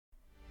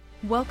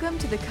Welcome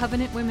to the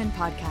Covenant Women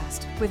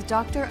Podcast with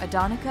Dr.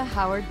 Adonica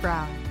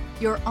Howard-Brown,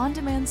 your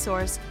on-demand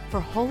source for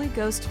Holy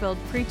Ghost-filled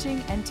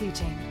preaching and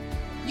teaching.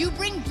 You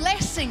bring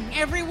blessing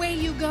everywhere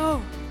you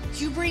go.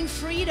 You bring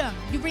freedom.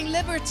 You bring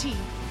liberty.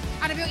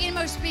 Out of your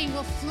inmost being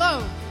will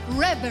flow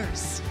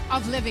rivers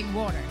of living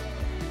water.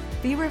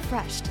 Be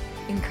refreshed,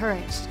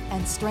 encouraged,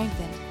 and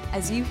strengthened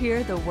as you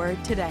hear the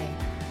word today.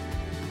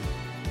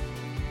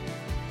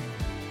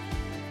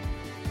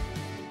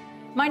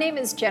 My name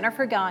is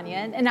Jennifer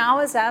Gonyon, and I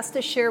was asked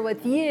to share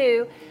with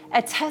you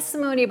a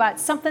testimony about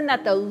something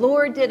that the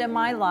Lord did in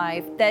my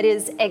life that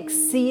is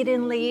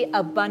exceedingly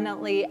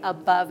abundantly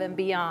above and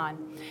beyond.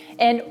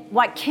 And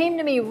what came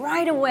to me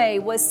right away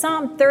was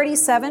Psalm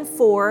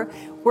 37:4,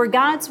 where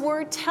God's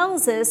word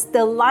tells us,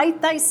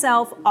 "Delight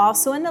thyself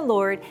also in the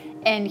Lord,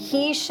 and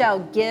he shall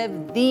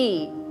give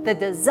thee the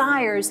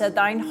desires of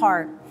thine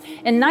heart."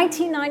 In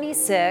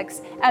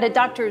 1996, at a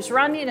Dr.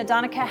 Rodney and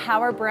Adonica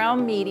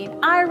Howard-Brown meeting,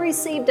 I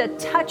received a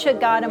touch of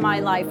God in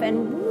my life,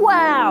 and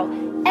wow,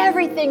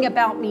 everything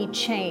about me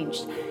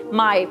changed.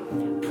 My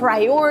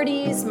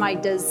priorities, my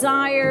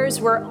desires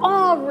were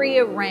all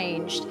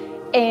rearranged.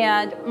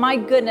 And my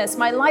goodness,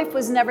 my life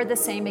was never the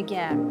same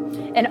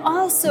again. And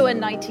also in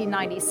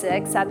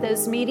 1996, at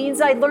those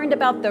meetings, I learned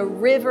about the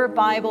River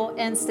Bible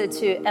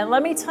Institute. And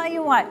let me tell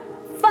you what,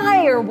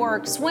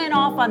 fireworks went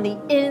off on the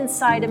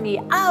inside of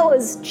me. I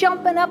was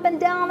jumping up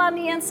and down on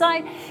the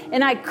inside,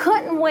 and I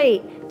couldn't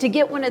wait to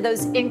get one of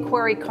those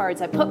inquiry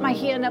cards. I put my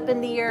hand up in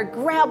the air,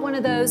 grabbed one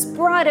of those,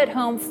 brought it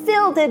home,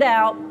 filled it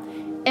out,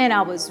 and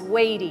I was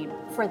waiting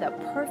for the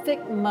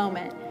perfect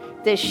moment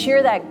to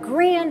share that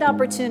grand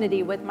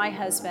opportunity with my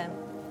husband.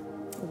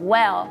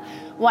 Well,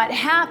 what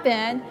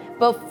happened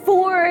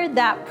before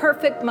that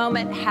perfect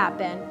moment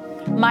happened,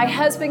 my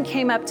husband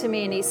came up to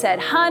me and he said,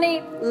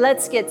 "Honey,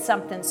 let's get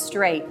something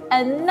straight.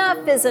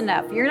 Enough is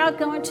enough. You're not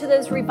going to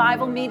those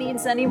revival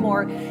meetings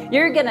anymore.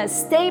 You're going to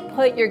stay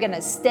put. You're going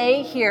to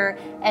stay here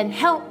and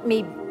help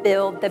me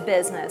build the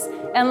business."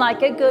 And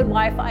like a good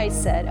wife, I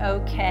said,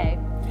 "Okay."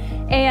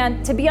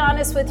 And to be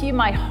honest with you,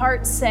 my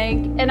heart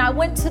sank, and I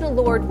went to the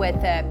Lord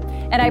with it.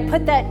 And I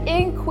put that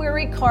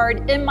inquiry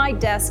card in my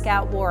desk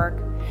at work.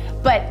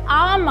 But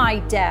on my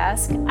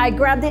desk, I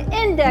grabbed the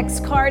index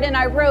card and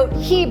I wrote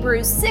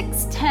Hebrews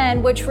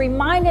 6:10, which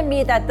reminded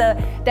me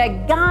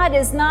that God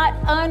is not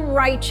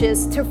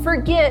unrighteous to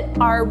forget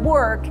our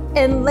work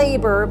and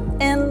labor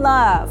and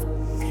love.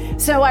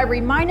 So I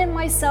reminded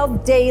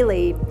myself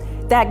daily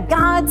that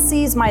God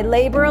sees my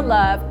labor of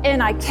love,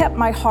 and I kept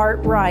my heart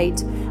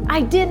right.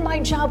 I did my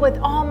job with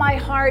all my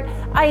heart.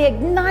 I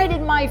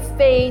ignited my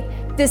faith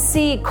to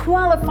see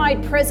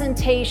qualified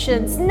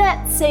presentations, net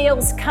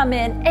sales come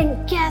in,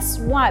 and guess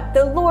what?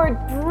 The Lord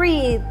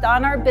breathed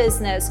on our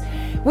business.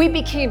 We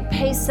became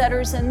pace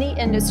setters in the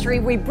industry.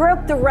 We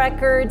broke the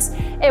records,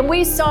 and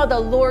we saw the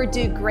Lord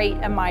do great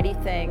and mighty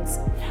things.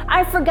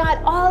 I forgot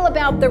all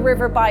about the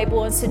River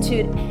Bible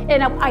Institute,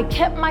 and I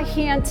kept my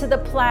hand to the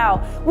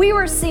plow. We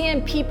were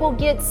seeing people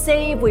get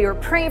saved. We were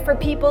praying for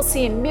people,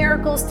 seeing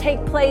miracles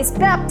take place,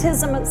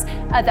 baptisms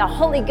of the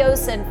Holy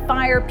Ghost and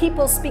fire,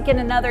 people speaking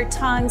in other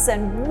tongues,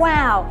 and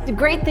wow, the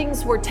great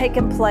things were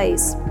taking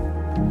place.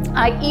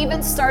 I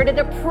even started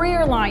a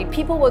prayer line.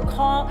 People would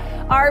call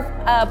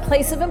our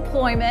place of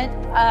employment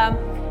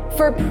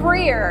for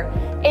prayer.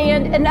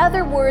 And in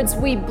other words,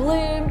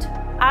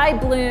 I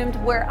bloomed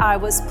where I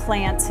was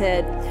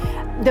planted.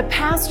 The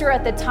pastor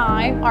at the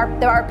time,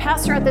 our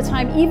pastor at the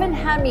time even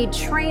had me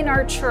train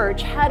our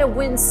church how to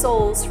win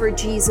souls for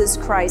Jesus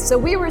Christ. So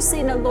we were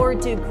seeing the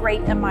Lord do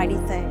great and mighty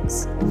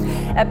things.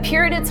 A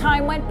period of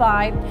time went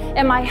by,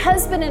 and my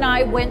husband and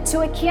I went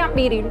to a camp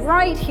meeting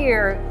right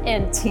here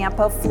in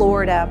Tampa,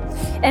 Florida.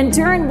 And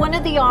during one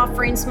of the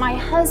offerings, my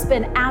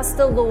husband asked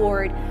the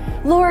Lord,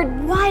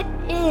 "Lord, what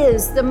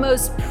is the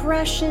most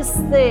precious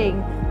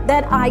thing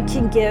that I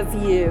can give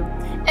you?"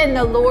 And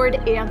the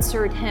Lord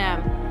answered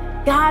him.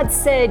 God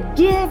said,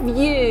 "Give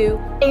you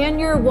and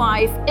your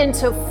wife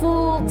into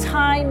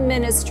full-time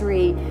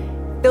ministry."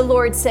 The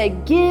Lord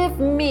said, "Give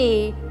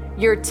me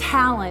your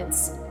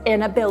talents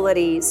and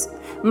abilities."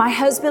 My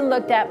husband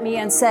looked at me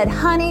and said,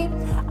 "Honey,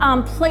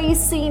 I'm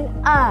placing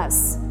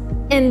us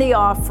in the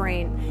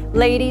offering."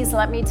 Ladies,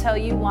 let me tell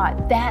you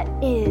what, that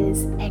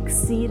is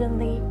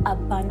exceedingly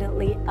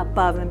abundantly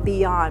above and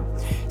beyond.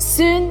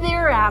 Soon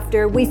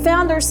thereafter, we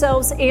found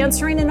ourselves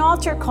answering an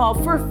altar call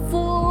for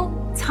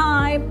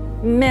full-time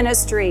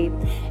ministry.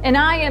 And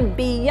I am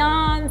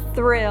beyond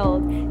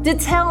thrilled to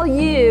tell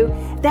you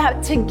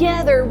that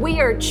together we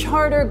are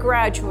charter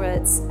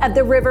graduates at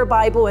the River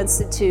Bible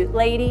Institute.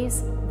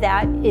 Ladies,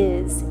 that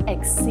is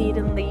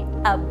exceedingly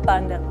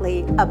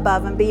abundantly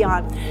above and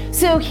beyond.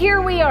 So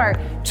here we are,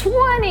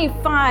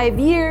 25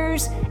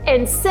 years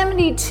and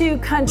 72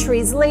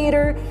 countries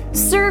later,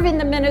 serving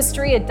the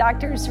ministry of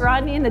Drs.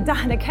 Rodney and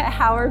Adonica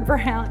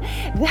Howard-Brown.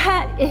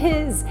 That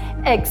is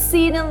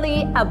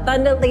exceedingly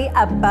abundantly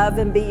above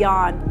and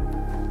beyond.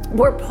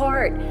 We're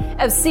part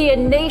of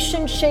seeing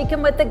nations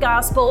shaken with the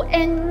gospel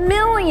and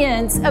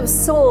millions of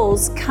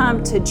souls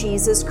come to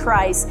Jesus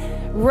Christ.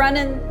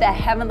 running the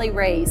heavenly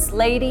race.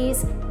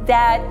 Ladies,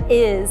 that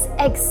is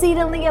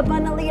exceedingly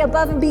abundantly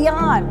above and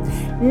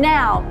beyond.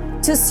 Now,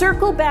 to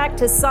circle back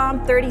to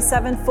Psalm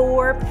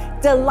 37:4,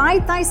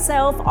 delight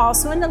thyself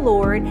also in the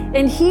Lord,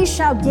 and he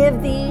shall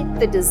give thee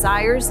the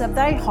desires of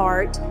thy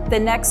heart. The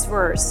next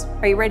verse.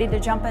 Are you ready to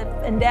jump up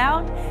and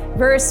down?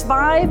 Verse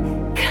 5,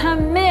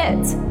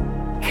 commit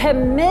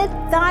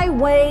thy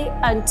way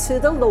unto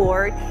the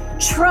Lord,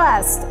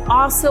 trust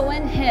also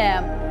in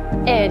him,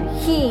 and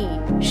he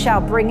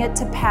shall bring it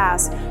to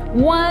pass.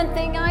 One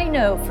thing I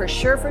know for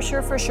sure,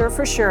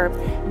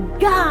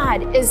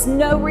 God is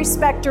no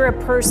respecter of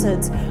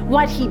persons.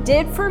 What he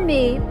did for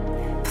me,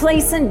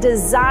 placing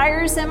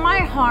desires in my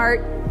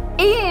heart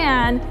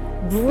and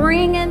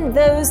bringing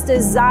those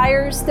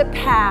desires to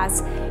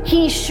pass,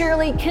 he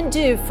surely can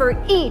do for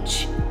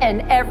each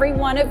and every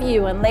one of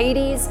you. And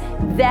ladies,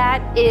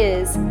 that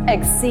is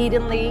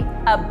exceedingly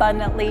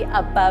abundantly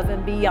above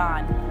and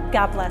beyond.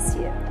 God bless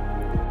you.